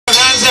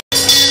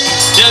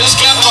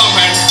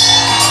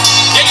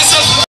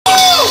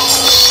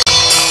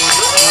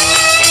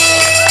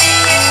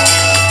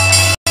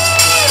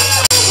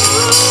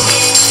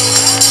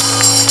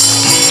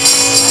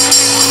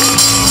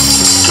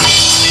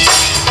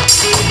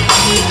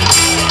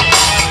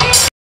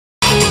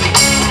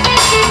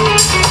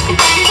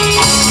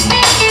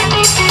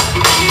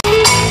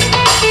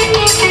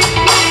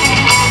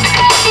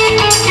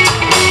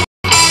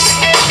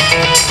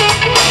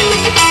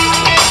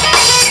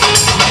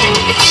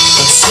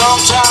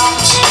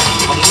Sometimes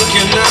I'm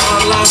looking at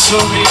my life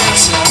from the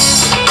outside.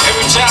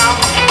 Every time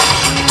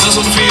it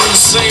doesn't feel the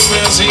same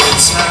as the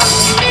inside.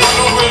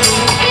 Wondering,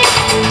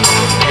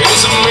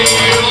 is it me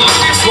you're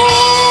looking for?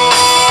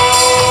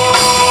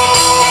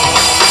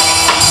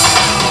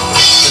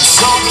 And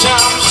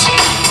sometimes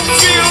I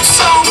feel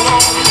so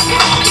alone,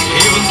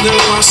 even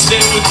though I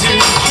stand with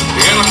you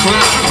in a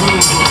crowded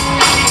room.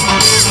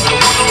 And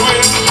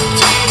wondering,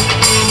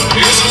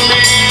 is it me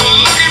you're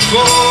looking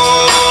for?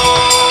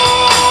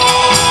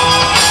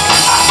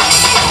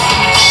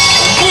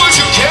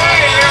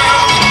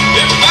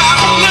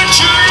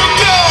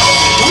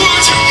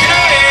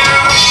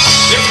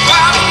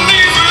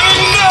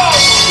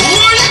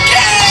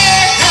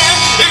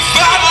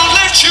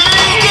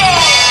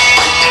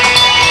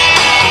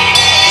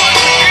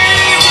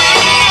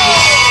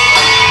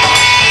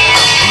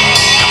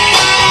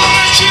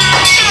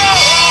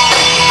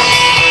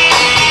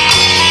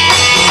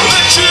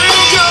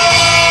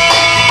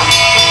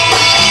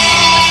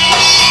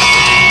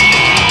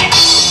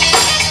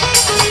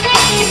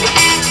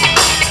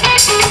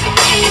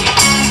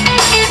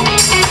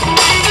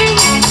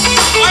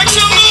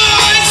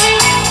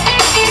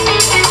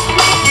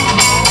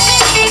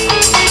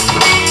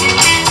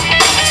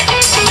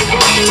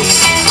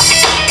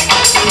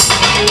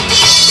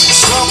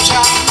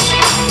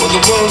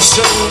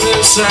 So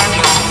inside,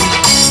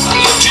 I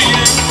look to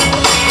you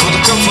for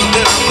the comfort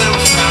that I've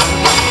never found.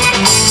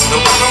 No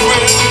wonder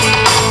when